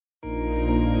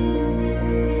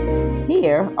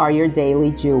here are your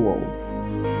daily jewels.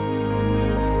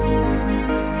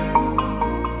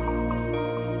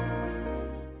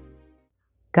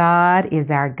 God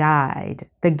is our guide,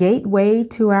 the gateway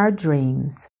to our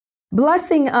dreams,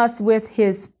 blessing us with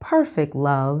His perfect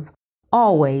love,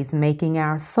 always making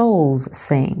our souls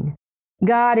sing.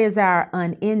 God is our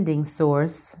unending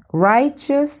source,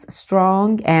 righteous,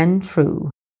 strong, and true.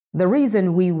 The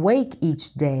reason we wake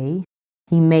each day,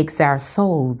 He makes our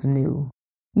souls new.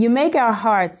 You make our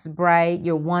hearts bright,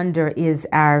 your wonder is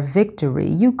our victory.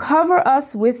 You cover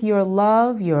us with your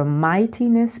love, your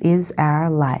mightiness is our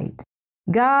light.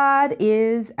 God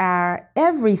is our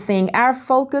everything, our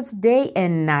focus day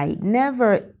and night.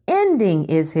 Never ending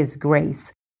is His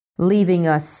grace, leaving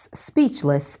us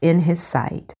speechless in His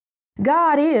sight.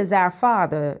 God is our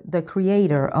Father, the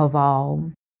creator of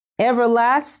all.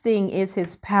 Everlasting is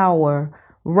His power,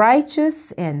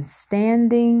 righteous and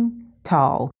standing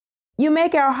tall. You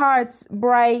make our hearts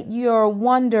bright, your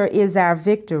wonder is our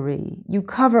victory. You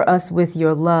cover us with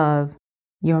your love,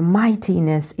 your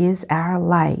mightiness is our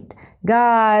light.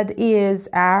 God is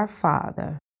our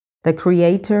Father, the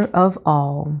creator of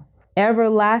all.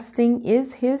 Everlasting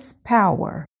is His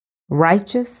power,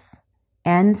 righteous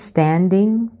and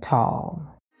standing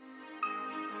tall.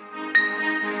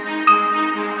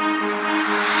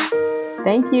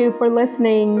 Thank you for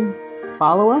listening.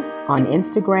 Follow us on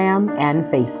Instagram and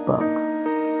Facebook.